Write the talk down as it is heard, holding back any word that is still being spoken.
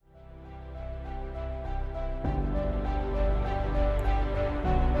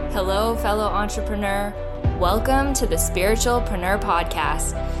Hello, fellow entrepreneur. Welcome to the Spiritualpreneur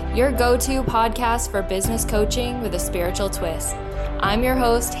Podcast, your go-to podcast for business coaching with a spiritual twist. I'm your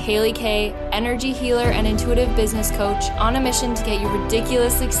host, Haley Kay, energy healer and intuitive business coach on a mission to get you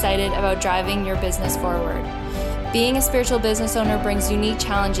ridiculously excited about driving your business forward. Being a spiritual business owner brings unique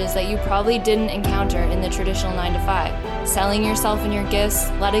challenges that you probably didn't encounter in the traditional 9-to-5. Selling yourself and your gifts,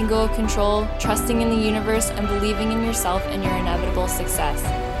 letting go of control, trusting in the universe, and believing in yourself and your inevitable success.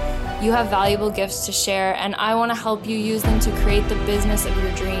 You have valuable gifts to share, and I want to help you use them to create the business of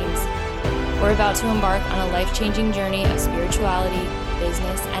your dreams. We're about to embark on a life-changing journey of spirituality,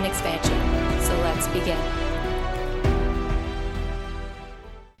 business, and expansion. So let's begin.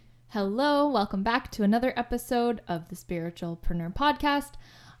 Hello, welcome back to another episode of the Spiritualpreneur Podcast.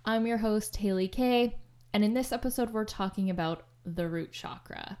 I'm your host, Haley Kay, and in this episode, we're talking about the root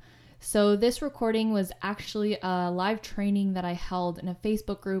chakra. So this recording was actually a live training that I held in a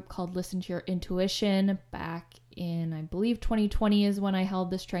Facebook group called Listen to Your Intuition back in, I believe, 2020 is when I held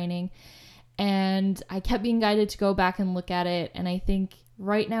this training. And I kept being guided to go back and look at it. And I think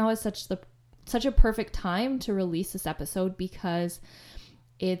right now is such a perfect time to release this episode because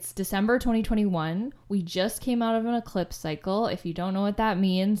it's December 2021. We just came out of an eclipse cycle. If you don't know what that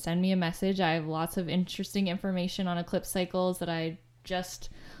means, send me a message. I have lots of interesting information on eclipse cycles that I just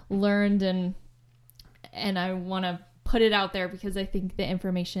learned, and I want to put it out there because I think the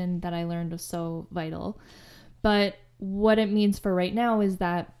information that I learned was so vital. But what it means for right now is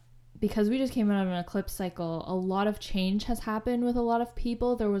that because we just came out of an eclipse cycle, a lot of change has happened with a lot of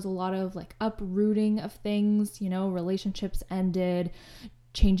people. There was a lot of uprooting of things, relationships ended,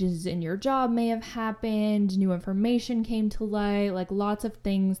 changes in your job may have happened, new information came to light, lots of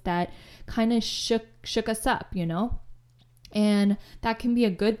things that kind of shook us up, And that can be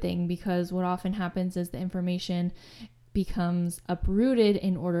a good thing because what often happens is the information becomes uprooted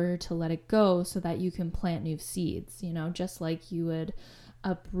in order to let it go so that you can plant new seeds, just like you would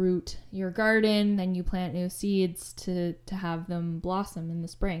uproot your garden, then you plant new seeds to have them blossom in the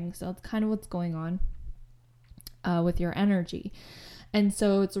spring. So that's kind of what's going on with your energy. And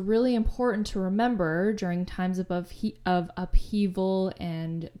so it's really important to remember during times of upheaval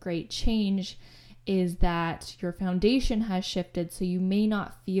and great change is that your foundation has shifted. So you may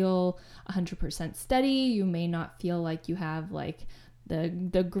not feel 100% steady. You may not feel like you have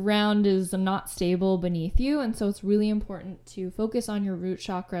the ground is not stable beneath you. And so it's really important to focus on your root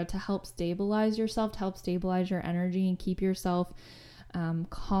chakra to help stabilize yourself, to help stabilize your energy and keep yourself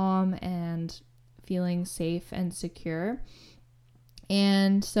calm and feeling safe and secure.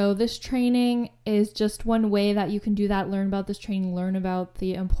 And so this training is just one way that you can do that. Learn about this training, learn about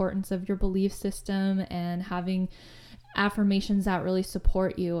the importance of your belief system and having affirmations that really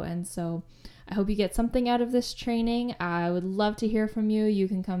support you. And so I hope you get something out of this training. I would love to hear from you. You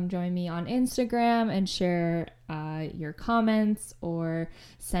can come join me on Instagram and share your comments or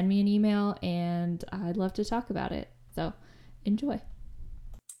send me an email, and I'd love to talk about it. So enjoy.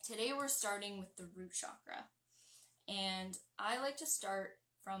 Today we're starting with the root chakra. And I like to start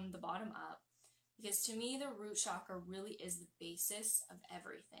from the bottom up because to me, the root chakra really is the basis of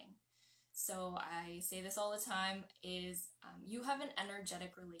everything. So I say this all the time is you have an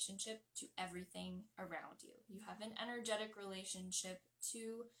energetic relationship to everything around you. You have an energetic relationship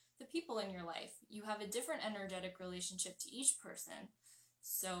to the people in your life. You have a different energetic relationship to each person.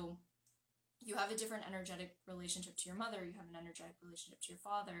 So you have a different energetic relationship to your mother. You have an energetic relationship to your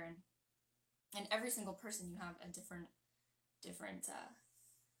father, and every single person you have a different,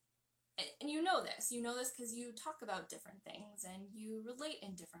 and you know this because you talk about different things and you relate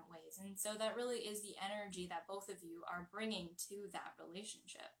in different ways. And so that really is the energy that both of you are bringing to that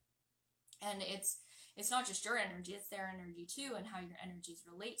relationship. And it's not just your energy, it's their energy too, and how your energies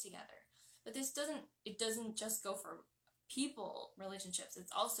relate together. But it doesn't just go for people relationships.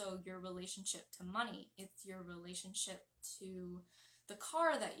 It's also your relationship to money. It's your relationship to the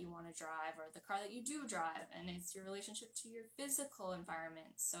car that you want to drive or the car that you do drive, and it's your relationship to your physical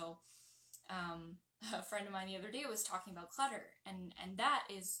environment. So a friend of mine the other day was talking about clutter, and that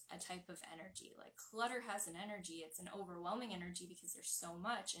is a type of energy. Clutter has an energy. It's an overwhelming energy because there's so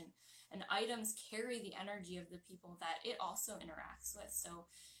much, and items carry the energy of the people that it also interacts with. So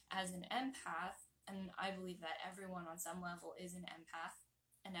as an empath, and I believe that everyone on some level is an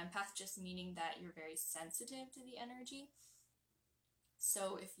empath just meaning that you're very sensitive to the energy.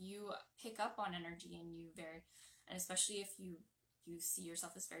 So if you pick up on energy and especially if you see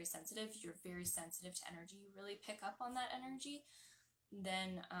yourself as very sensitive, you're very sensitive to energy, you really pick up on that energy,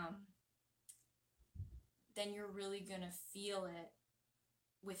 then you're really going to feel it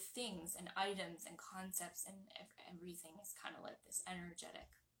with things and items and concepts, and everything is kind of like this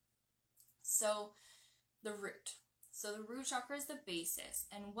energetic So the root. So the root chakra is the basis.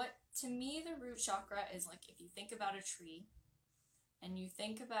 And what, to me, the root chakra is like, if you think about a tree and you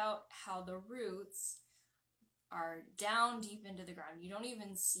think about how the roots are down deep into the ground, you don't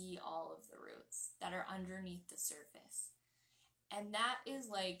even see all of the roots that are underneath the surface. And that is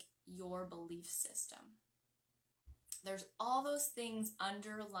like your belief system. There's all those things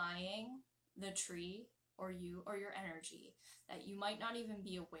underlying the tree or you or your energy that you might not even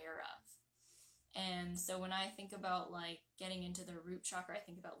be aware of. And so when I think about like getting into the root chakra, I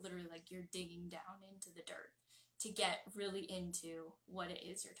think about literally like you're digging down into the dirt to get really into what it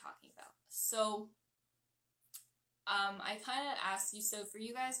is you're talking about. So I kind of asked you, so for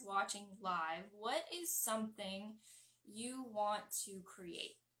you guys watching live, what is something you want to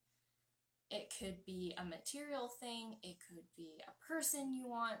create? It could be a material thing, it could be a person you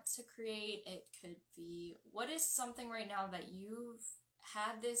want to create, it could be, what is something right now that you've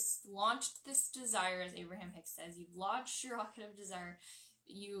had this, launched this desire, as Abraham Hicks says, you've launched your rocket of desire,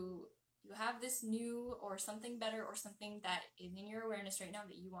 you have this new or something better or something that is in your awareness right now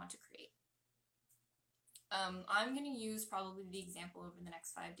that you want to create. I'm going to use probably the example over the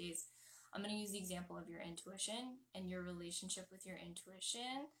next 5 days. I'm going to use the example of your intuition and your relationship with your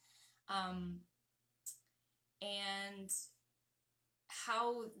intuition, and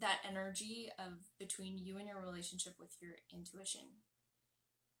how that energy of between you and your relationship with your intuition.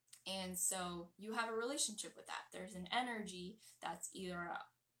 And so you have a relationship with that. There's an energy that's either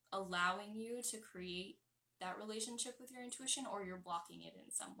allowing you to create that relationship with your intuition or you're blocking it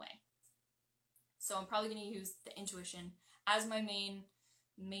in some way. So I'm probably going to use the intuition as my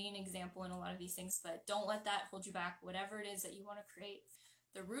main example in a lot of these things, but don't let that hold you back, whatever it is that you want to create.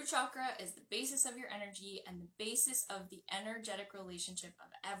 The root chakra is the basis of your energy and the basis of the energetic relationship of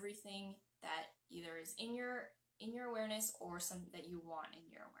everything that either is in your awareness or something that you want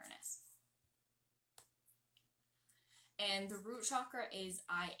in your awareness. And the root chakra is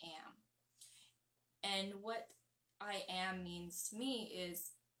I am. And what I am means to me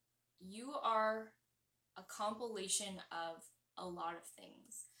is you are a compilation of a lot of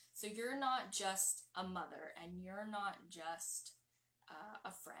things. So you're not just a mother, and you're not just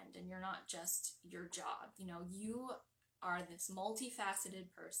a friend, and you're not just your job. You know, you are this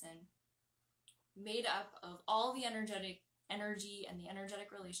multifaceted person made up of all the energy and the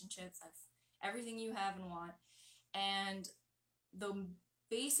energetic relationships of everything you have and want. And the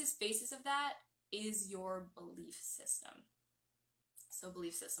basis of that is your belief system. So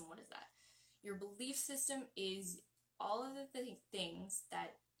belief system, what is that? Your belief system is all of the things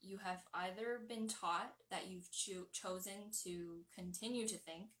that you have either been taught that you've chosen to continue to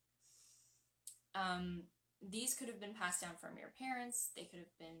think. These could have been passed down from your parents. They could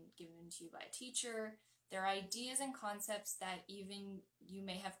have been given to you by a teacher. They're ideas and concepts that even you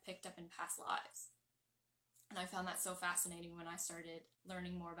may have picked up in past lives. And I found that so fascinating when I started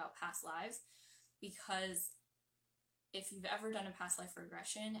learning more about past lives, because if you've ever done a past life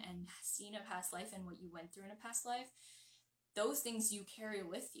regression and seen a past life and what you went through in a past life, those things you carry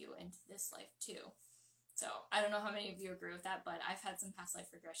with you into this life too. So I don't know how many of you agree with that, but I've had some past life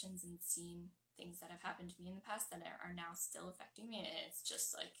regressions and seen things that have happened to me in the past that are now still affecting me, and it's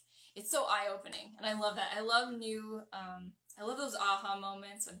just like, it's so eye-opening, and I love that. I love I love those aha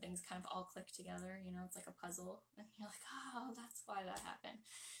moments when things kind of all click together, you know, it's like a puzzle, and you're like, oh, that's why that happened.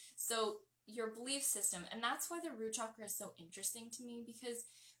 So your belief system, and that's why the root chakra is so interesting to me, because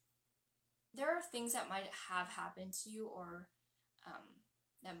there are things that might have happened to you, or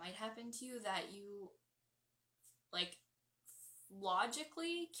that might happen to you that you, like,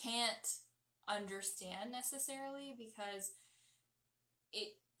 logically can't understand necessarily, because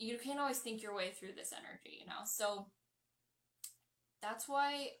you can't always think your way through this energy, you know? So that's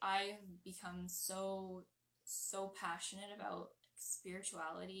why I've become so passionate about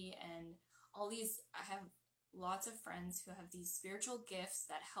spirituality and all these. I have lots of friends who have these spiritual gifts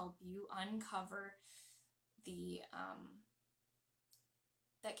that help you uncover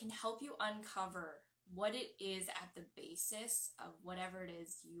that can help you uncover what it is at the basis of whatever it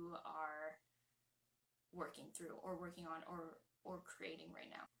is you are working through or working on or creating right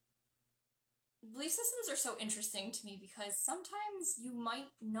now. Belief systems are so interesting to me because sometimes you might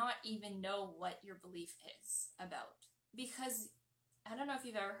not even know what your belief is about. Because I don't know if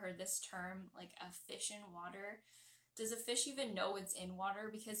you've ever heard this term, like a fish in water. Does a fish even know it's in water?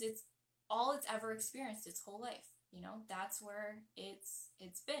 Because it's all it's ever experienced its whole life. You know, that's where it's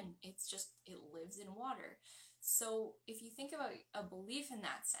been. It's just, it lives in water. So if you think about a belief in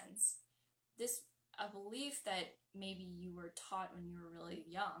that sense, a belief that maybe you were taught when you were really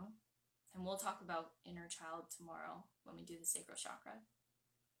young, and we'll talk about inner child tomorrow when we do the sacral chakra.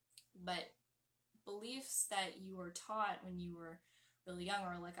 But beliefs that you were taught when you were really young,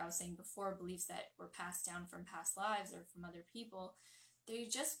 or like I was saying before, beliefs that were passed down from past lives or from other people, they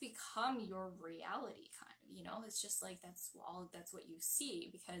just become your reality, kind of, you know? It's just like that's what you see,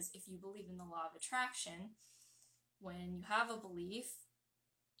 because if you believe in the law of attraction, when you have a belief,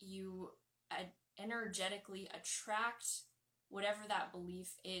 you energetically attract whatever that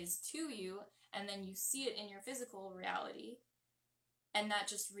belief is to you, and then you see it in your physical reality, and that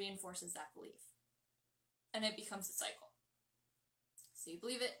just reinforces that belief, and it becomes a cycle. So you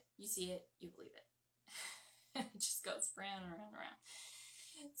believe it, you see it, you believe it. It just goes round and round and round.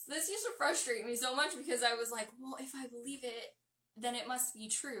 So this used to frustrate me so much, because I was like, well, if I believe it, then it must be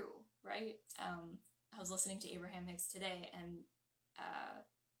true, right? I was listening to Abraham Hicks today, and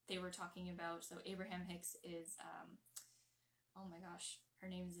they were talking about, so Abraham Hicks is, oh my gosh, her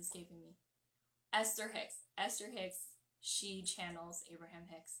name is escaping me. Esther Hicks. Esther Hicks, she channels Abraham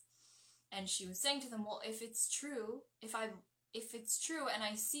Hicks. And she was saying to them, well, if it's true, if it's true and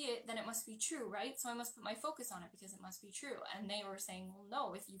I see it, then it must be true, right? So I must put my focus on it because it must be true. And they were saying, well,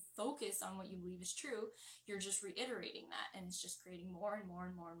 no, if you focus on what you believe is true, you're just reiterating that, and it's just creating more and more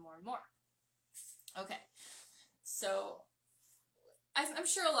and more and more and more. Okay, so I'm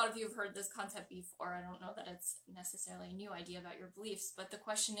sure a lot of you have heard this concept before. I don't know that it's necessarily a new idea about your beliefs, but the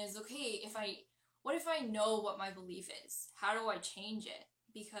question is, okay, what if I know what my belief is? How do I change it?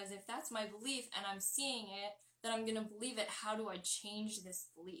 Because if that's my belief and I'm seeing it, then I'm going to believe it. How do I change this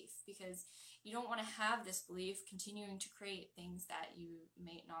belief? Because you don't want to have this belief continuing to create things that you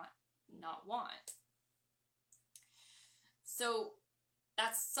may not want. So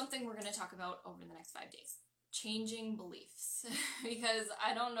that's something we're going to talk about over the next 5 days. Changing beliefs. Because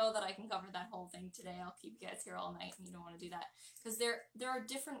I don't know that I can cover that whole thing today. I'll keep you guys here all night, and you don't want to do that. Because there are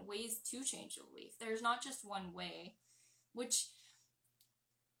different ways to change a belief. There's not just one way, which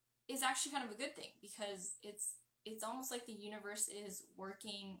is actually kind of a good thing, because it's almost like the universe is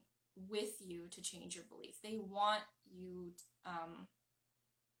working with you to change your belief. They want you,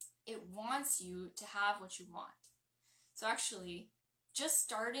 it wants you to have what you want. So actually, just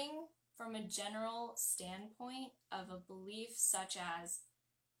starting from a general standpoint of a belief such as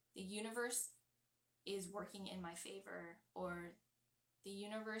the universe is working in my favor, or the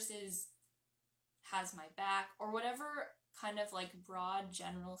universe has my back, or whatever kind of like broad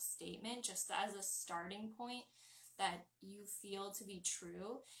general statement, just as a starting point that you feel to be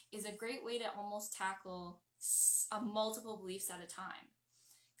true, is a great way to almost tackle multiple beliefs at a time.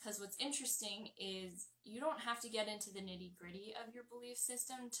 Because what's interesting is you don't have to get into the nitty-gritty of your belief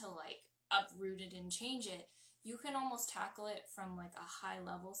system to like uproot it and change it. You can almost tackle it from like a high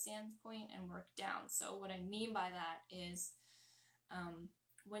level standpoint and work down. So what I mean by that is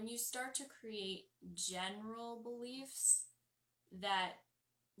when you start to create general beliefs that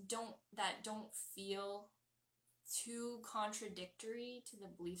don't feel too contradictory to the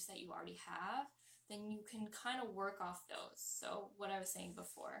beliefs that you already have, then you can kind of work off those. So what I was saying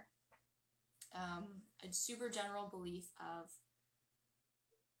before, a super general belief of,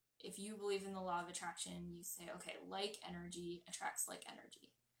 if you believe in the law of attraction, you say, okay, like energy attracts like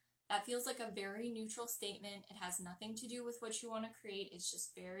energy. That feels like a very neutral statement. It has nothing to do with what you want to create. It's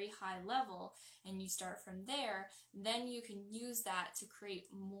just very high level, and you start from there. Then you can use that to create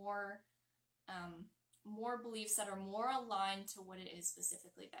more beliefs that are more aligned to what it is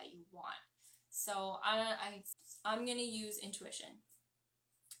specifically that you want. So I'm going to use intuition.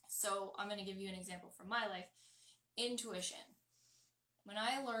 So I'm going to give you an example from my life. Intuition. When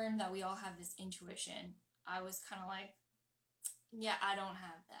I learned that we all have this intuition, I was kind of like, yeah, I don't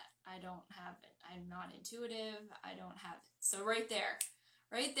have that. I don't have it. I'm not intuitive. I don't have it. So right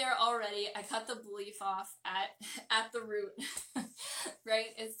there already, I cut the belief off at the root, right?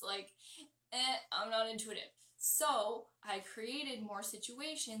 It's like, I'm not intuitive. So I created more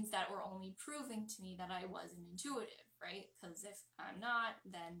situations that were only proving to me that I wasn't intuitive, right? Because if I'm not,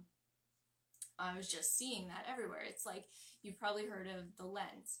 then I was just seeing that everywhere. It's like, you've probably heard of the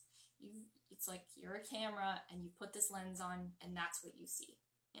lens. It's like you're a camera and you put this lens on, and that's what you see,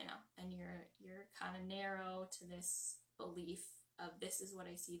 you know, and you're kind of narrow to this belief of, this is what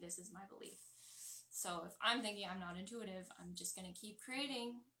I see, this is my belief. So if I'm thinking I'm not intuitive, I'm just going to keep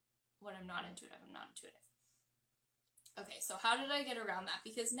creating what I'm not intuitive. I'm not intuitive. Okay, so how did I get around that?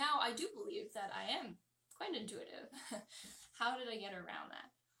 Because now I do believe that I am quite intuitive. How did I get around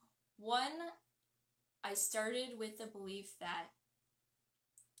that? One, I started with the belief that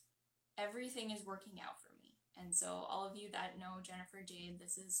everything is working out for me. And so all of you that know Jennifer Jade,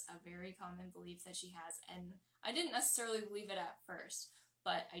 this is a very common belief that she has. And I didn't necessarily believe it at first,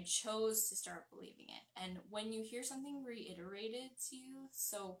 but I chose to start believing it. And when you hear something reiterated to you,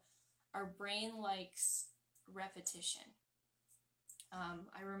 so our brain likes repetition.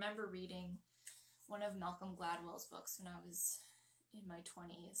 I remember reading one of Malcolm Gladwell's books when I was in my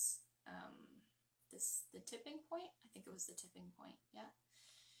 20s. The Tipping Point? I think it was The Tipping Point, yeah.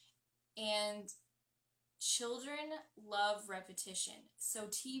 And children love repetition. So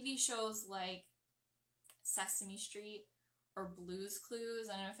TV shows like Sesame Street or Blue's Clues,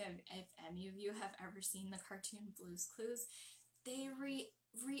 I don't know if any of you have ever seen the cartoon Blue's Clues, they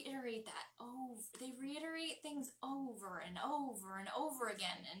reiterate that. They reiterate things over and over and over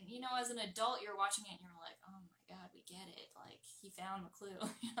again. And, you know, as an adult, you're watching it and you're like, oh my God, we get it. Like, he found the clue,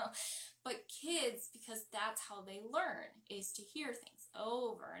 you know. But kids, because that's how they learn, is to hear things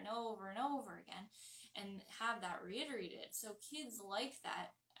over and over and over again and have that reiterated. So kids like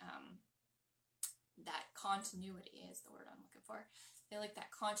that, that continuity is the word I'm looking for. They like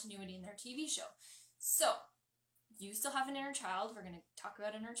that continuity in their TV show. So, you still have an inner child. We're going to talk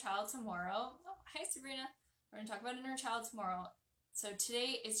about inner child tomorrow. Oh, hi, Sabrina. We're going to talk about inner child tomorrow. So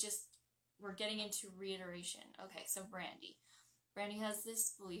today is just, we're getting into reiteration. Okay, so Brandy. Brandy has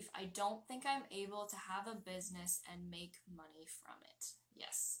this belief, I don't think I'm able to have a business and make money from it.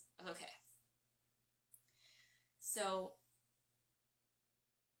 Yes. Okay. So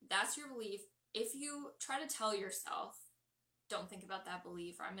that's your belief. If you try to tell yourself, don't think about that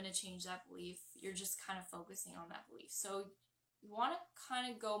belief, or I'm going to change that belief, you're just kind of focusing on that belief. So you want to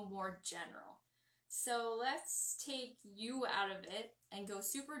kind of go more general. So let's take you out of it and go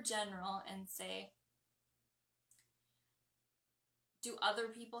super general and say, do other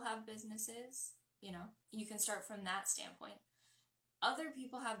people have businesses? You know, you can start from that standpoint. Other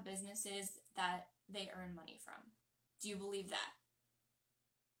people have businesses that they earn money from. Do you believe that?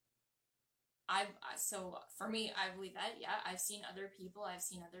 So for me, I believe that, yeah, I've seen other people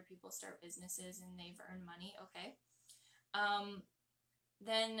start businesses and they've earned money, okay.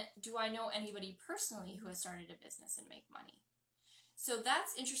 Then do I know anybody personally who has started a business and make money? So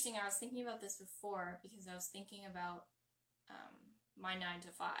that's interesting. I was thinking about this before because I was thinking about my 9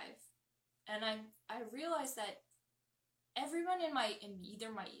 to 5, and I realized that everyone in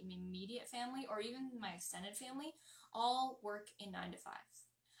either my immediate family or even my extended family all work in 9 to 5s.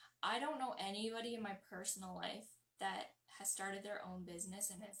 I don't know anybody in my personal life that has started their own business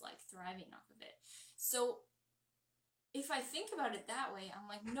and is like thriving off of it. So if I think about it that way, I'm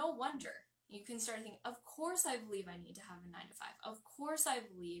like, no wonder. You can start thinking, of course I believe I need to have a 9 to 5. Of course I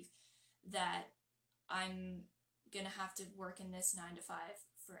believe that I'm going to have to work in this 9 to 5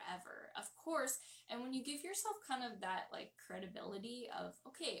 forever. Of course. And when you give yourself kind of that like credibility of,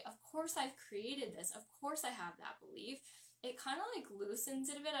 okay, of course I've created this. Of course I have that belief. It kind of like loosens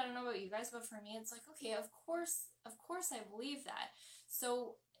it a bit. I don't know about you guys, but for me, it's like, okay, of course I believe that.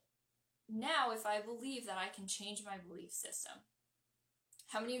 So now if I believe that I can change my belief system,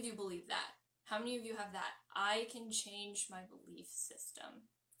 how many of you believe that? How many of you have that? I can change my belief system.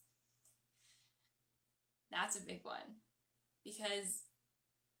 That's a big one. Because,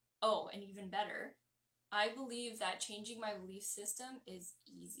 oh, and even better, I believe that changing my belief system is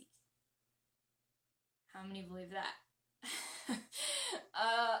easy. How many believe that?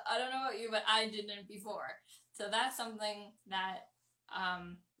 I don't know about you, but I didn't before. So that's something that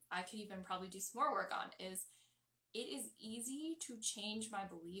I could even probably do some more work on, is it is easy to change my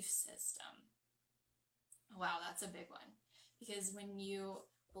belief system. Wow, that's a big one. Because when you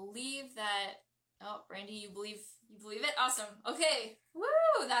believe that, oh, Brandy, you believe it? Awesome. Okay.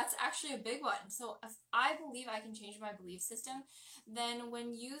 Woo! That's actually a big one. So if I believe I can change my belief system, then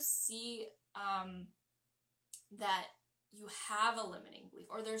when you see that you have a limiting belief,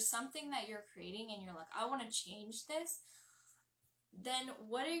 or there's something that you're creating and you're like, I want to change this, then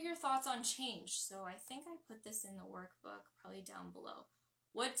what are your thoughts on change? So I think I put this in the workbook, probably down below.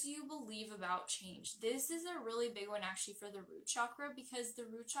 What do you believe about change? This is a really big one actually for the root chakra, because the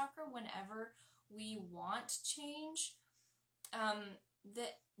root chakra, whenever we want change,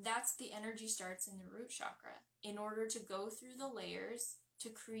 that's the energy starts in the root chakra in order to go through the layers to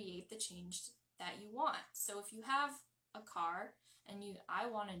create the change that you want. So if you have a car and I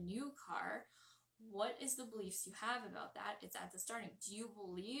want a new car, what is the beliefs you have about that? It's at the starting. Do you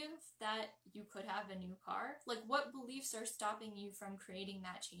believe that you could have a new car? Like, what beliefs are stopping you from creating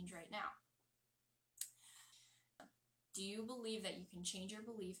that change right now? Do you believe that you can change your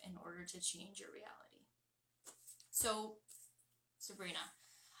belief in order to change your reality? So, Sabrina,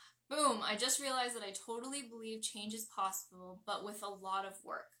 boom, I just realized that I totally believe change is possible, but with a lot of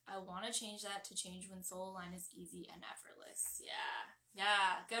work. I want to change that to change when soul align is easy and effortless.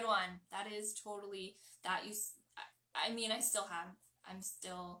 Yeah, good one. That is totally, that you, I mean, I'm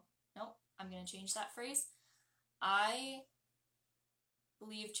going to change that phrase. I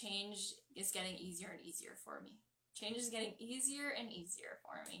believe change is getting easier and easier for me. Change is getting easier and easier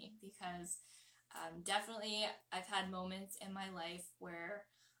for me because definitely I've had moments in my life where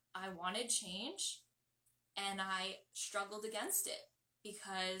I wanted change and I struggled against it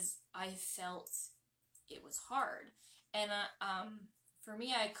because I felt it was hard. And for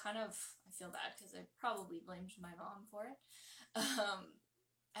me, I feel bad because I probably blamed my mom for it.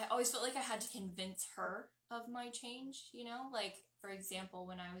 I always felt like I had to convince her of my change, you know? Like, for example,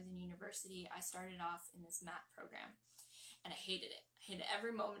 when I was in university, I started off in this math program and I hated it. I hated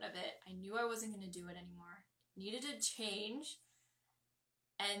every moment of it. I knew I wasn't going to do it anymore. Needed to change.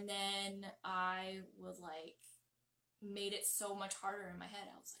 And then I would made it so much harder in my head.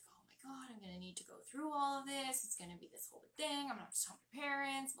 I was like, oh my God, I'm going to need to go through all of this. It's going to be this whole thing. I'm going to have to tell my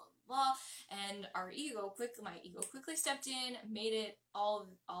parents, blah, blah, blah. And my ego quickly stepped in, made it all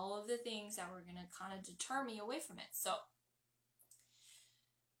of the things that were going to kind of deter me away from it. So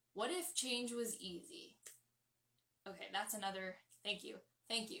what if change was easy? Okay, that's another, thank you.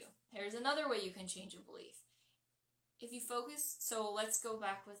 Here's another way you can change a belief. If you focus, so let's go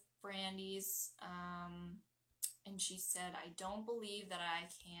back with Brandy's, and she said, I don't believe that I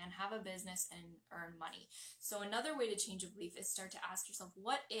can have a business and earn money. So another way to change a belief is start to ask yourself,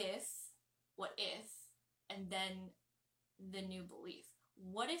 what if, and then the new belief.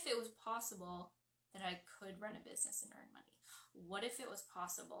 What if it was possible that I could run a business and earn money? What if it was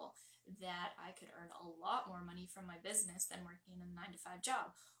possible that I could earn a lot more money from my business than working a 9-to-5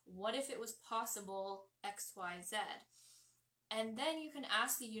 job? What if it was possible X, Y, Z? And then you can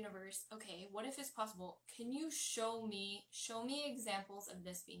ask the universe, okay, what if it's possible? Can you show me examples of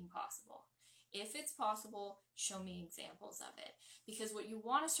this being possible? If it's possible, show me examples of it. Because what you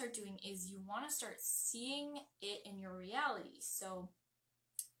want to start doing is you want to start seeing it in your reality. So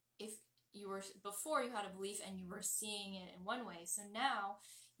if before you had a belief and you were seeing it in one way, so now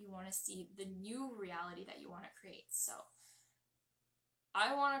you want to see the new reality that you want to create. So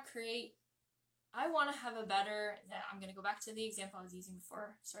I want to have a better, I'm going to go back to the example I was using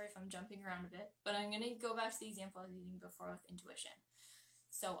before. Sorry if I'm jumping around a bit, but I'm going to go back to the example I was using before with intuition.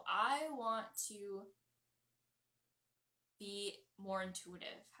 So I want to be more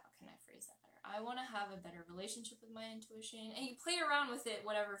intuitive. How can I phrase that better? I want to have a better relationship with my intuition, and you play around with it,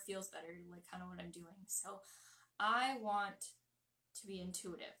 whatever feels better, like kind of what I'm doing. So I want to be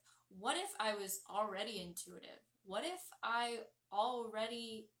intuitive. What if I was already intuitive? What if I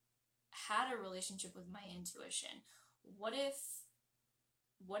already had a relationship with my intuition? What if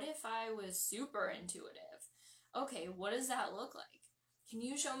I was super intuitive? Okay, what does that look like? Can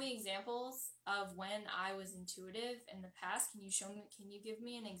you show me examples of when I was intuitive in the past? Can you give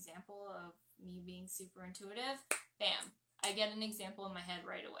me an example of me being super intuitive? Bam, I get an example in my head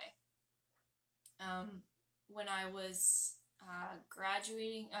right away. When I was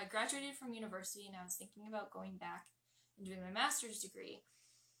graduating, I graduated from university and I was thinking about going back and doing my master's degree.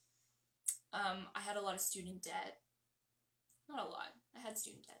 I had a lot of student debt. Not a lot. I had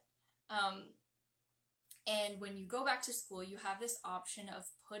student debt. And when you go back to school, you have this option of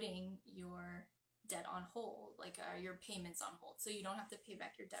putting your debt on hold, your payments on hold. So you don't have to pay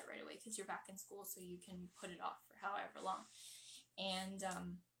back your debt right away because you're back in school, so you can put it off for however long. And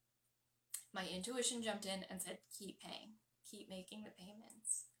my intuition jumped in and said, keep paying. Keep making the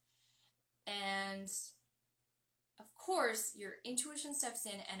payments. And of course, your intuition steps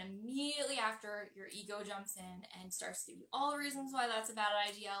in, and immediately after, your ego jumps in and starts to give you all the reasons why that's a bad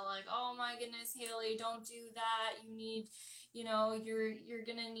idea. Like, oh my goodness, Haley, don't do that. You need, you're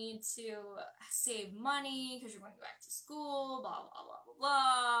gonna need to save money because you're going back to school, blah, blah, blah, blah,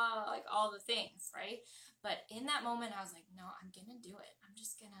 blah, like all the things, right? But in that moment, I was like, no, I'm gonna do it. I'm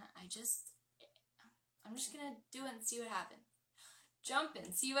just gonna do it and see what happens. Jump in,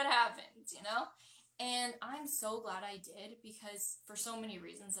 see what happens, And I'm so glad I did, because for so many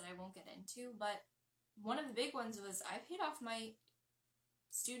reasons that I won't get into, but one of the big ones was I paid off my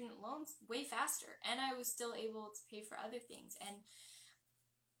student loans way faster, and I was still able to pay for other things. And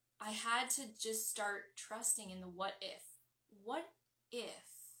I had to just start trusting in the what if. What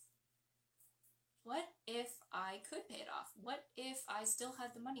if? What if I could pay it off? What if I still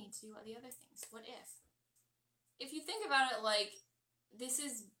had the money to do the other things? What if? If you think about it, this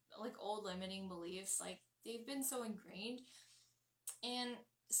is old limiting beliefs, they've been so ingrained. And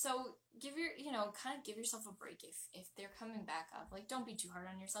so give yourself a break if they're coming back up. Don't be too hard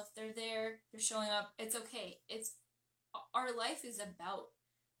on yourself. They're there, they're showing up, it's okay. Our life is about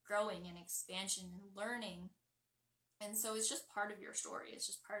growing and expansion and learning. And so it's just part of your story. It's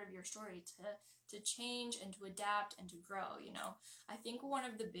just part of your story to change and to adapt and to grow, I think one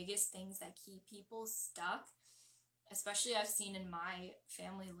of the biggest things that keep people stuck especially I've seen in my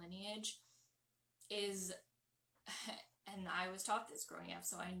family lineage, is, and I was taught this growing up,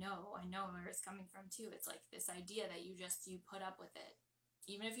 so I know where it's coming from too. It's like this idea that you put up with it.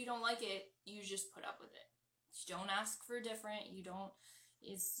 Even if you don't like it, you just put up with it. You don't ask for different,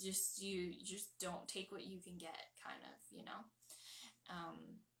 it's just, you just don't take what you can get, kind of,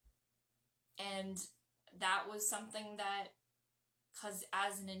 and that was something that, because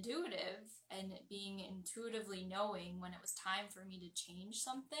as an intuitive, and being intuitively knowing when it was time for me to change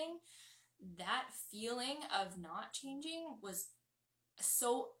something, that feeling of not changing was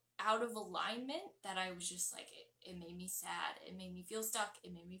so out of alignment that I was just like, it made me sad, it made me feel stuck,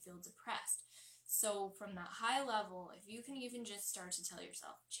 it made me feel depressed. So from that high level, if you can even just start to tell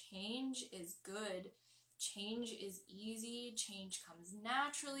yourself, change is good, change is easy, change comes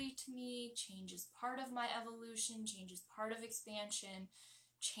naturally to me, change is part of my evolution, change is part of expansion,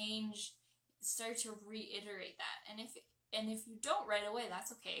 change, start to reiterate that. And if you don't right away,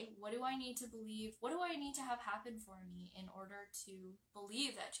 that's okay. What do I need to believe? What do I need to have happen for me in order to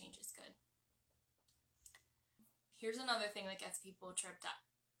believe that change is good? Here's another thing that gets people tripped up,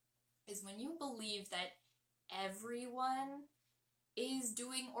 is when you believe that everyone is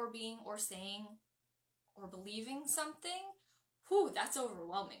doing or being or saying or believing something, that's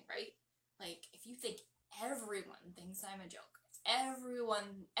overwhelming, right? Like, if you think everyone thinks I'm a joke,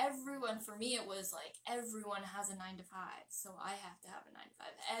 everyone, for me it was like, everyone has a 9 to 5, so I have to have a 9 to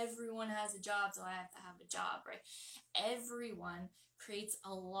 5. Everyone has a job, so I have to have a job, right? Everyone creates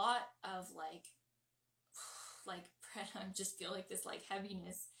a lot of like, I just feel like this like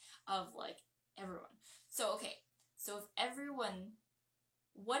heaviness of like everyone. So, okay, so if everyone,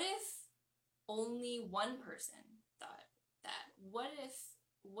 what if only one person thought that? What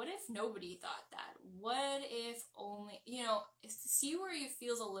if nobody thought that? What if only, see where you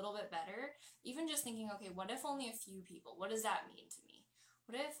feels a little bit better, even just thinking, okay, what if only a few people? What does that mean to me?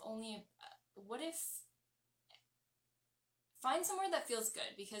 What if find somewhere that feels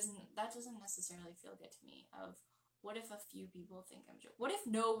good, because that doesn't necessarily feel good to me, of what if a few people think I'm a joke? What if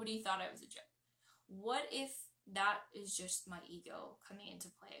nobody thought I was a joke? What if that is just my ego coming into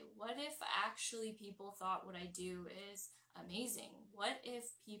play? What if actually people thought what I do is amazing? What if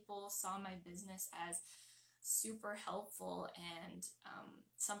people saw my business as super helpful and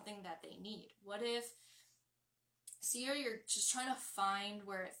something that they need? What if, see, you're just trying to find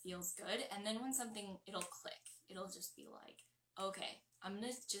where it feels good, and then when something, it'll click. It'll just be like, okay, I'm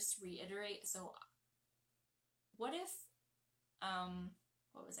gonna just reiterate. So what if,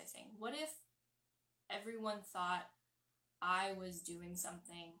 what was I saying? What if everyone thought I was doing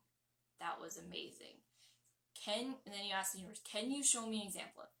something that was amazing? And then you ask the universe, can you show me an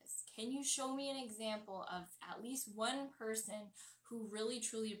example of this? Can you show me an example of at least one person who really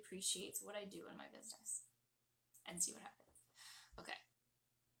truly appreciates what I do in my business? And see what happens. Okay.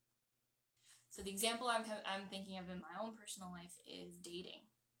 So the example I'm thinking of in my own personal life is dating.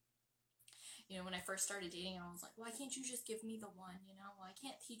 When I first started dating, I was like, why can't you just give me the one? Why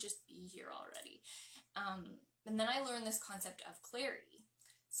can't he just be here already? And then I learned this concept of clarity.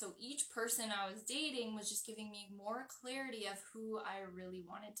 So each person I was dating was just giving me more clarity of who I really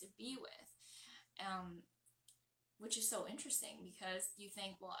wanted to be with, which is so interesting, because you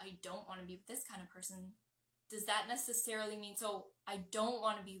think, well, I don't want to be with this kind of person. Does that necessarily mean, so I don't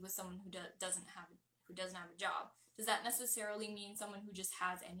want to be with someone who doesn't have a job? Does that necessarily mean someone who just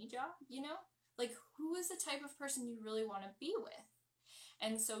has any job? Like, who is the type of person you really want to be with?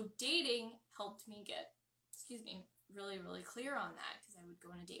 And so dating helped me get, really, really clear on that, because I would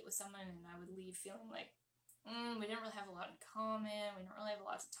go on a date with someone and I would leave feeling like, we didn't really have a lot in common, we don't really have a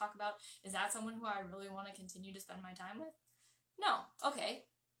lot to talk about. Is that someone who I really want to continue to spend my time with? No. Okay.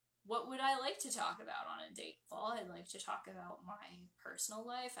 What would I like to talk about on a date? Well, I'd like to talk about my personal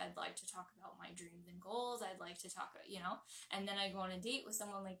life. I'd like to talk about my dreams and goals. I'd like to talk, and then I go on a date with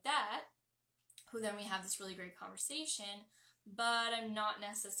someone like that, who then we have this really great conversation, but I'm not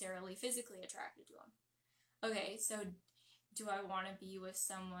necessarily physically attracted to them. Okay, so do I want to be with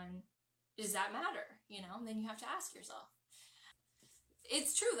someone? Does that matter? And then you have to ask yourself.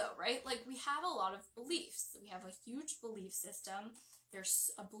 It's true though, right? Like, we have a lot of beliefs. We have a huge belief system. There's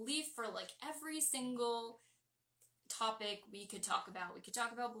a belief for like every single topic we could talk about. We could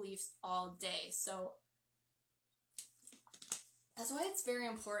talk about beliefs all day. So that's why it's very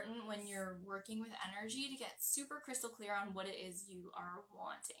important when you're working with energy to get super crystal clear on what it is you are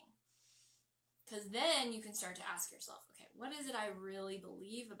wanting. Because then you can start to ask yourself, okay, what is it I really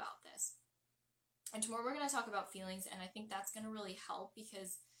believe about this? And tomorrow we're going to talk about feelings, and I think that's going to really help,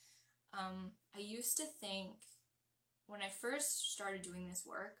 because I used to think, when I first started doing this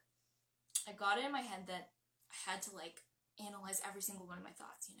work, I got it in my head that I had to like analyze every single one of my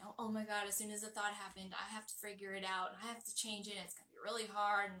thoughts, you know? Oh my God, as soon as a thought happened, I have to figure it out and I have to change it. It's going to be really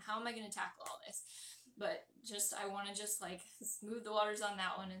hard. And how am I going to tackle all this? But I want to just like smooth the waters on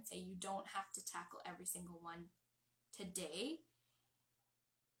that one and say you don't have to tackle every single one today.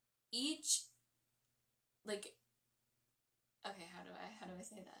 Each, like, okay, how do I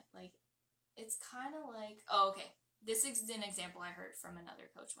say that? Like, it's kind of like, oh, okay. This is an example I heard from another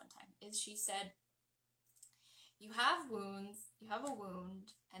coach one time. Is she said, you have a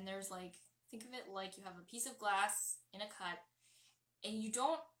wound, and there's like, think of it like you have a piece of glass in a cut, and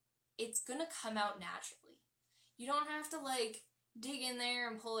it's gonna come out naturally. You don't have to like dig in there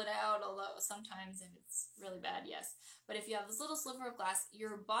and pull it out, although sometimes if it's really bad, yes. But if you have this little sliver of glass,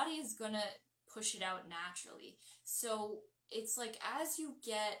 your body is gonna push it out naturally. So it's like as you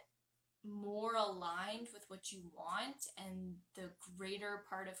get more aligned with what you want and the greater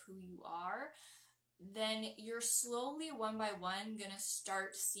part of who you are, then you're slowly, one by one, gonna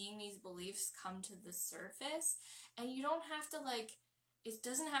start seeing these beliefs come to the surface. And you don't have to like, it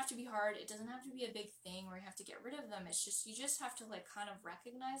doesn't have to be hard, it doesn't have to be a big thing where you have to get rid of them. It's just, you just have to like kind of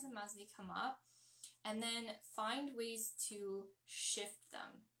recognize them as they come up and then find ways to shift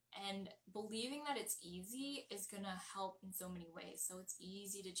them. And believing that it's easy is gonna help in so many ways. So it's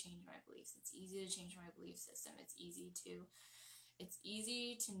easy to change my beliefs, it's easy to change my belief system, it's easy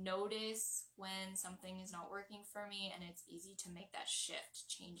to notice when something is not working for me, and it's easy to make that shift.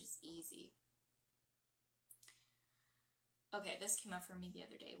 Change is easy. Okay, this came up for me the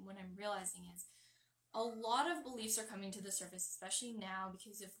other day. What I'm realizing is a lot of beliefs are coming to the surface, especially now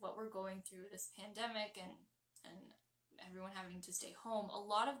because of what we're going through, this pandemic and everyone having to stay home. A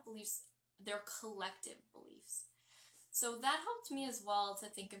lot of beliefs, they're collective beliefs. So that helped me as well to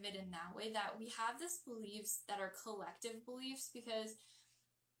think of it in that way, that we have these beliefs that are collective beliefs because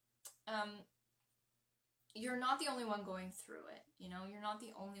you're not the only one going through it, you know, you're not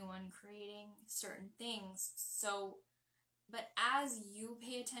the only one creating certain things. So, but as you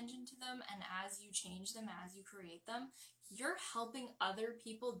pay attention to them and as you change them, as you create them, you're helping other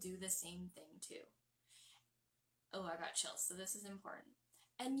people do the same thing too. Oh, I got chills, so this is important.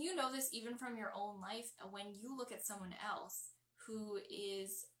 And you know this even from your own life, when you look at someone else who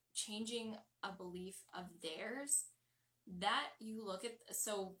is changing a belief of theirs, that you look at,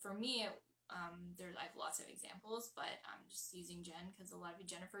 so for me, I have lots of examples, but I'm just using Jen because a lot of you,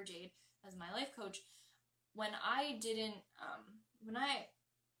 Jennifer Jade, as my life coach, when I didn't,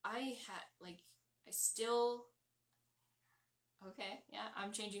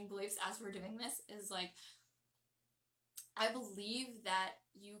 I'm changing beliefs as we're doing this, is like, I believe that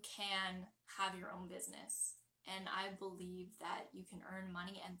you can have your own business, and I believe that you can earn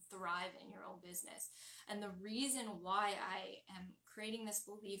money and thrive in your own business. And the reason why I am creating this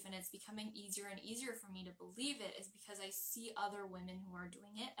belief, and it's becoming easier and easier for me to believe it, is because I see other women who are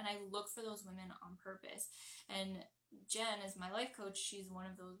doing it, and I look for those women on purpose. And Jen, as my life coach, she's one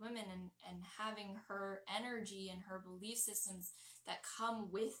of those women, and having her energy and her belief systems that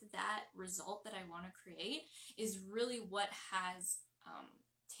come with that result that I want to create is really what has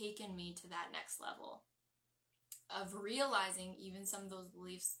taken me to that next level of realizing even some of those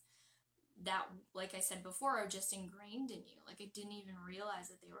beliefs that, like I said before, are just ingrained in you. Like, I didn't even realize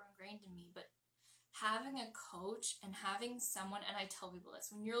that they were ingrained in me. But having a coach and having someone, and I tell people this,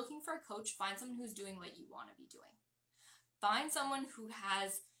 when you're looking for a coach, find someone who's doing what you want to be doing. Find someone who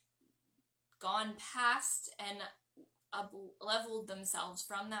has gone past and leveled themselves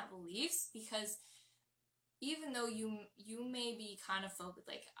from that beliefs, because even though you may be kind of focused,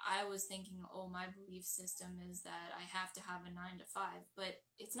 like I was thinking, oh, my belief system is that I have to have a 9 to 5, but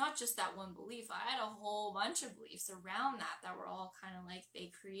it's not just that one belief. I had a whole bunch of beliefs around that were all kind of like, they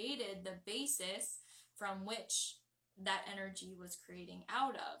created the basis from which that energy was creating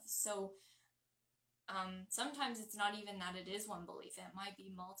out of. So sometimes it's not even that it is one belief. It might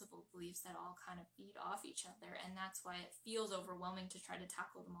be multiple beliefs that all kind of feed off each other, and that's why it feels overwhelming to try to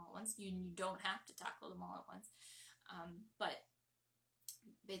tackle them all at once. You don't have to tackle them all at once, but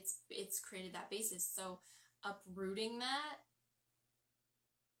it's created that basis. So uprooting that,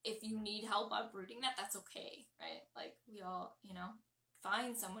 if you need help uprooting that, that's okay, right? Like, we all,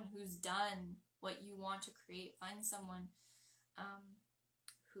 find someone who's done what you want to create. Find someone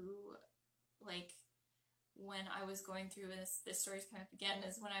who, like, when I was going through this story's coming up again,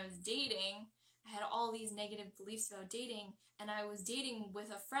 is when I was dating, I had all these negative beliefs about dating, and I was dating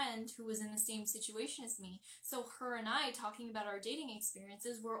with a friend who was in the same situation as me. So her and I talking about our dating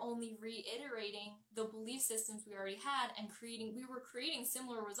experiences were only reiterating the belief systems we already had, and we were creating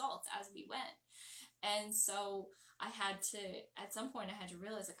similar results as we went. And so at some point I had to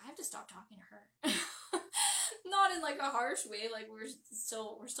realize, like, I have to stop talking to her. not in like a harsh way, like we're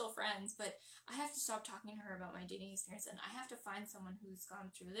still friends, but I have to stop talking to her about my dating experience, and I have to find someone who's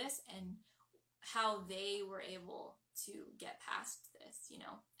gone through this and how they were able to get past this, you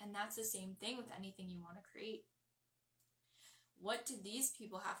know? And that's the same thing with anything you want to create. What do these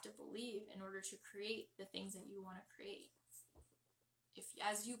people have to believe in order to create the things that you want to create? If,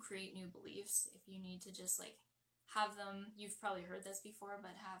 as you create new beliefs, if you need to just like have them, you've probably heard this before,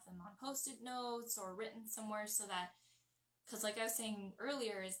 but have them on post-it notes or written somewhere, so that, because like I was saying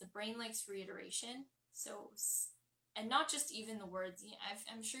earlier, is the brain likes reiteration. So, and not just even the words,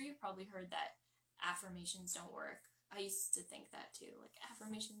 I'm sure you've probably heard that affirmations don't work. I used to think that too, like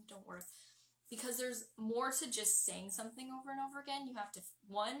affirmations don't work, because there's more to just saying something over and over again. You have to,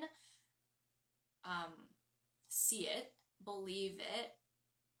 one, see it, believe it,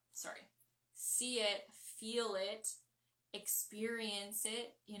 see it, feel it, experience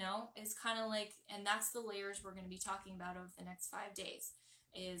it, you know? It's kind of like, and that's the layers we're going to be talking about over the next 5 days,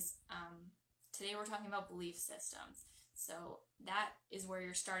 is today we're talking about belief systems. So that is where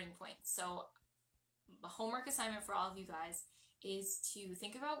your starting point. So the homework assignment for all of you guys is to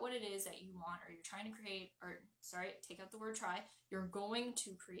think about what it is that you want, or you're trying to create, or sorry, take out the word try, you're going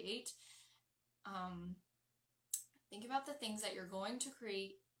to create. Think about the things that you're going to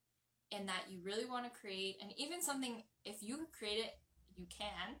create and that you really want to create. And even something, if you create it, you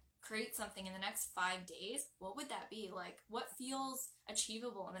can create something in the next 5 days. What would that be? Like, what feels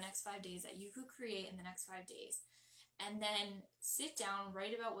achievable in the next 5 days that you could create in the next 5 days? And then sit down,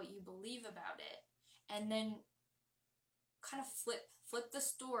 write about what you believe about it, and then kind of flip the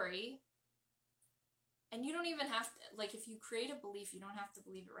story. And you don't even have to, like, if you create a belief, you don't have to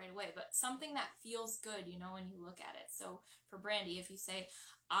believe it right away, but something that feels good, you know, when you look at it. So for Brandy, if you say,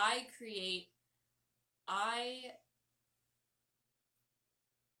 I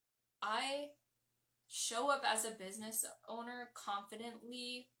show up as a business owner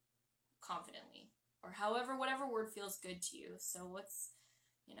confidently, or however, whatever word feels good to you. So what's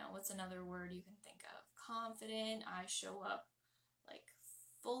another word you can think of? Confident, I show up like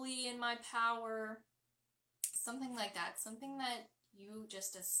fully in my power. Something like that. Something that you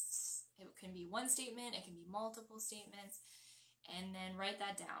just, it can be one statement, it can be multiple statements, and then write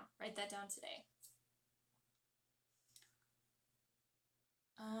that down. Write that down today.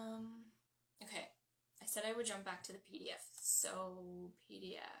 Okay. I said I would jump back to the PDF. So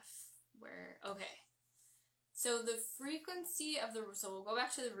So the frequency of so we'll go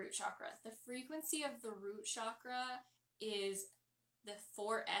back to the root chakra. The frequency of the root chakra is the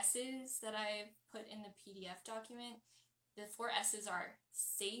 4 S's that I've put in the PDF document. The 4 S's are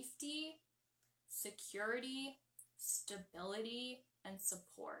safety, security, stability, and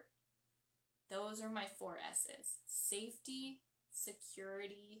support. Those are my 4 S's. Safety,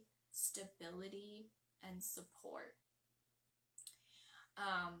 security, stability, and support.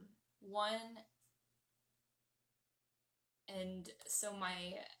 And so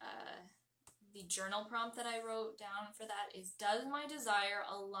my the journal prompt that I wrote down for that is, does my desire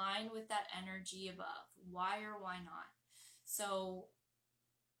align with that energy above? Why or why not? So,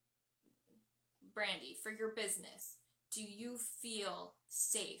 Brandy, for your business, do you feel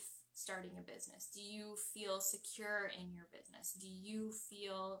safe starting a business? Do you feel secure in your business? Do you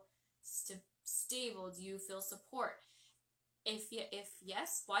feel stable? Do you feel support? If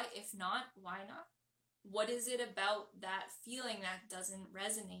yes, why? If not, why not? What is it about that feeling that doesn't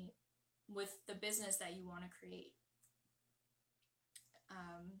resonate with the business that you want to create?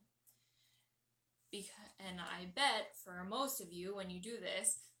 And I bet for most of you, when you do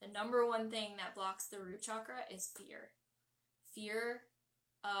this, the number one thing that blocks the root chakra is fear. Fear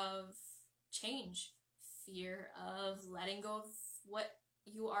of change. Fear of letting go of what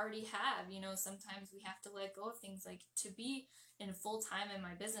you already have. You know, sometimes we have to let go of things. Like, to be in full time in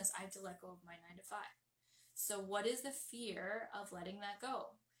my business, I have to let go of my 9 to 5. So what is the fear of letting that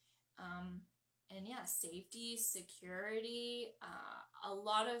go? And yeah, safety, security, a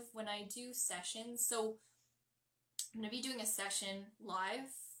lot of when I do sessions, so I'm going to be doing a session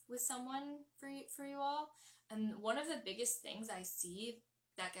live with someone for you all. And one of the biggest things I see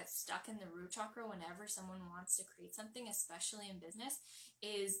that gets stuck in the root chakra whenever someone wants to create something, especially in business,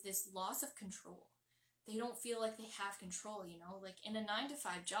 is this loss of control. They don't feel like they have control, you know? Like in a 9 to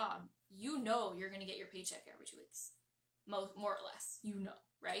 5 job, you know you're going to get your paycheck every 2 weeks. More or less, you know,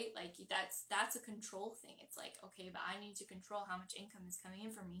 right? Like that's a control thing. It's like, okay, but I need to control how much income is coming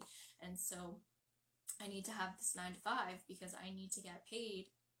in for me. And so I need to have this 9 to 5 because I need to get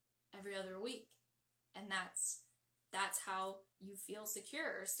paid every other week. And that's how you feel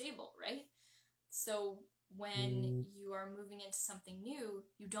secure or stable, right? So when you are moving into something new,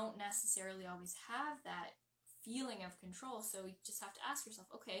 you don't necessarily always have that feeling of control. So you just have to ask yourself,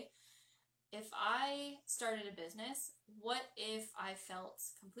 okay, if I started a business, what if I felt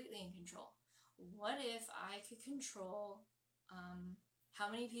completely in control? What if I could control how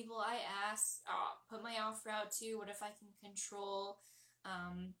many people I put my offer out to? What if I can control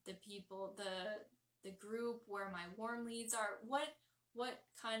the people, the group where my warm leads are? What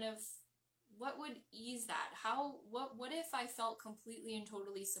would ease that? What if I felt completely and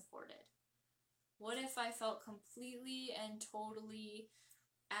totally supported? What if I felt completely and totally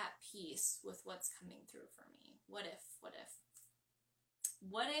at peace with what's coming through for me? What if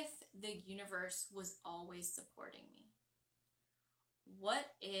the universe was always supporting me?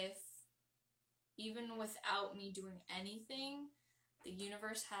 What if, even without me doing anything, the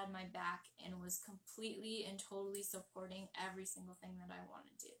universe had my back and was completely and totally supporting every single thing that I want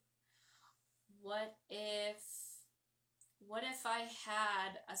to do? What if I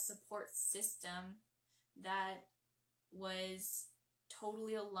had a support system that was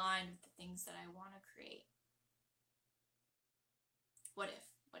totally aligned with the things that I want to create? What if?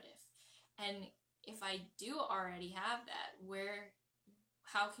 And if I do already have that,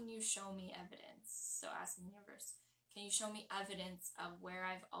 how can you show me evidence? So asking the universe, can you show me evidence of where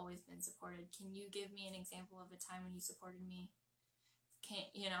I've always been supported? Can you give me an example of a time when you supported me?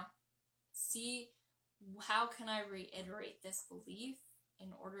 See, how can I reiterate this belief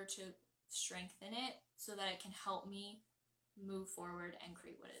in order to strengthen it so that it can help me move forward and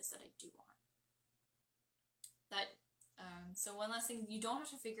create what it is that I do want? So one last thing, you don't have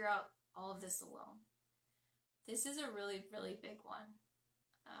to figure out all of this alone. This is a really, really big one.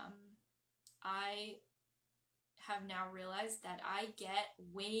 I have now realized that I get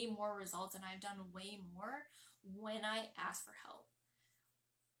way more results and I've done way more when I ask for help.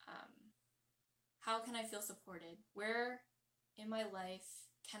 How can I feel supported? Where in my life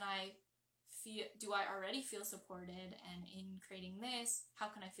do I already feel supported? And in creating this, how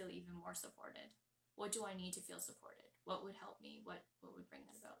can I feel even more supported? What do I need to feel supported? What would help me? What would bring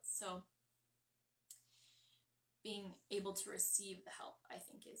that about? So being able to receive the help, I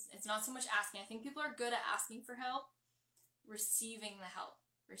think, it's not so much asking. I think people are good at asking for help. Receiving the help,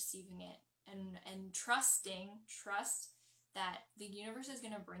 receiving it, and trust that the universe is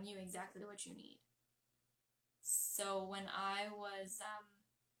going to bring you exactly what you need. So when I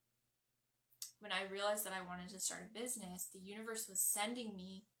realized that I wanted to start a business, the universe was sending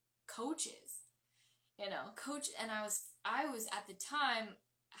me coaches, and I was at the time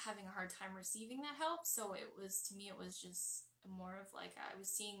having a hard time receiving that help. So it was just more of like, I was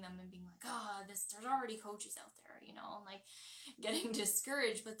seeing them and being like, there's already coaches out there, and like getting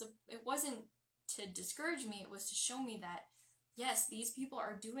discouraged. But it wasn't to discourage me, it was to show me that, yes, these people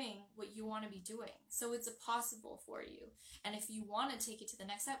are doing what you want to be doing. So it's possible for you. And if you want to take it to the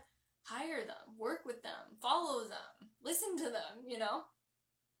next step, hire them, work with them, follow them, listen to them,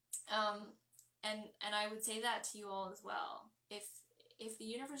 And I would say that to you all as well. If the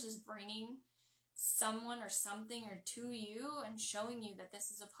universe is bringing someone or something or to you and showing you that this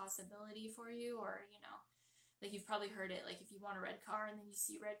is a possibility for you, or like you've probably heard it, like if you want a red car and then you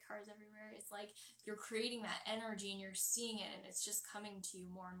see red cars everywhere, it's like you're creating that energy and you're seeing it and it's just coming to you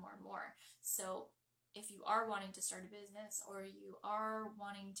more and more and more. So if you are wanting to start a business, or you are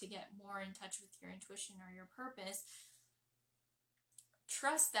wanting to get more in touch with your intuition or your purpose,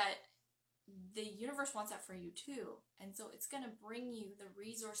 trust that the universe wants that for you too. And so it's going to bring you the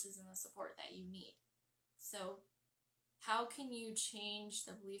resources and the support that you need. So how can you change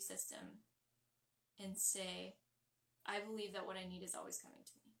the belief system and say, I believe that what I need is always coming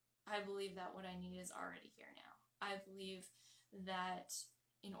to me. I believe that what I need is already here now. I believe that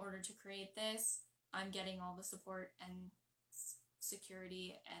in order to create this, I'm getting all the support and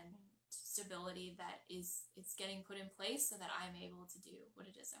security and stability that it's getting put in place so that I'm able to do what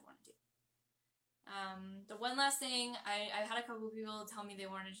it is I want to do. The one last thing, I had a couple of people tell me they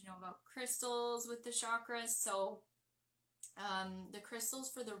wanted to know about crystals with the chakras. So the crystals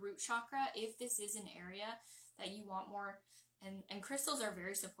for the root chakra, if this is an area that you want more, and crystals are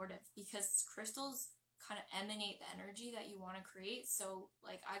very supportive because crystals kind of emanate the energy that you want to create. So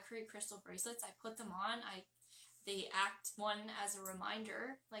like I create crystal bracelets, I put them on, they act one as a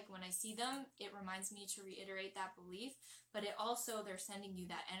reminder, like when I see them, it reminds me to reiterate that belief, but it also, they're sending you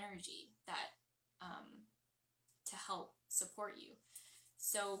that energy that to help support you.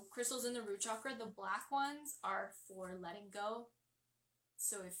 So crystals in the root chakra, the black ones are for letting go.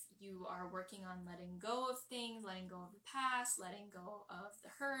 So if you are working on letting go of things, letting go of the past, letting go of the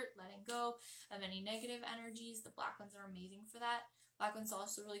hurt, letting go of any negative energies, the black ones are amazing for that. Black ones are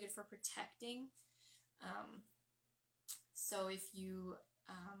also really good for protecting. So if you,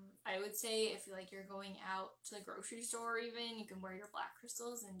 I would say if you're going out to the grocery store, even, you can wear your black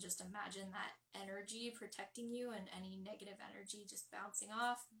crystals and just imagine that energy protecting you and any negative energy just bouncing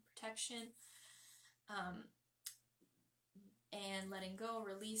off, protection, and letting go,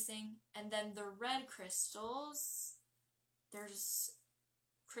 releasing. And then the red crystals, there's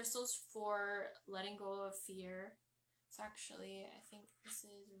crystals for letting go of fear. It's actually, I think this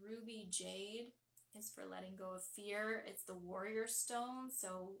is ruby jade. Is for letting go of fear. It's the warrior stone,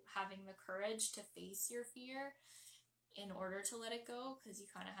 so having the courage to face your fear in order to let it go, because you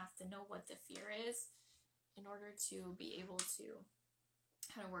kind of have to know what the fear is in order to be able to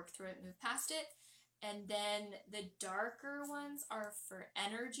kind of work through it, move past it. And then the darker ones are for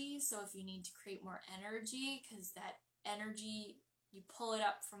energy, so if you need to create more energy, because that energy, you pull it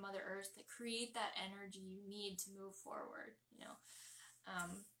up from Mother Earth to create that energy you need to move forward,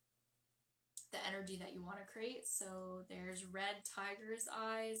 the energy that you want to create. So there's red tiger's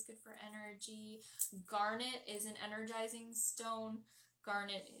eyes, good for energy. Garnet is an energizing stone.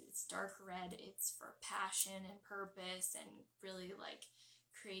 Garnet is dark red. It's for passion and purpose and really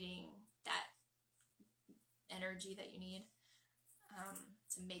creating that energy that you need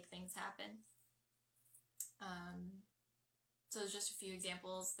to make things happen. So there's just a few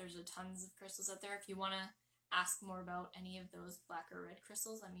examples. There's tons of crystals out there. If you want to ask more about any of those black or red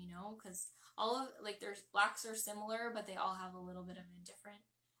crystals, let me know, because all of there's blacks are similar, but they all have a little bit of a different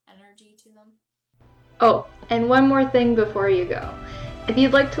energy to them. Oh, and one more thing before you go. If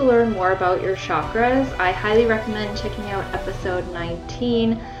you'd like to learn more about your chakras, I highly recommend checking out episode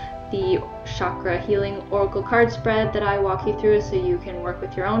 19, the chakra healing oracle card spread that I walk you through so you can work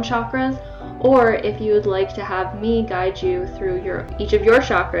with your own chakras. Or if you would like to have me guide you through each of your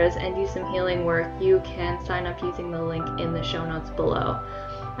chakras and do some healing work, you can sign up using the link in the show notes below.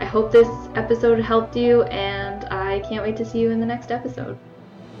 I hope this episode helped you, and I can't wait to see you in the next episode.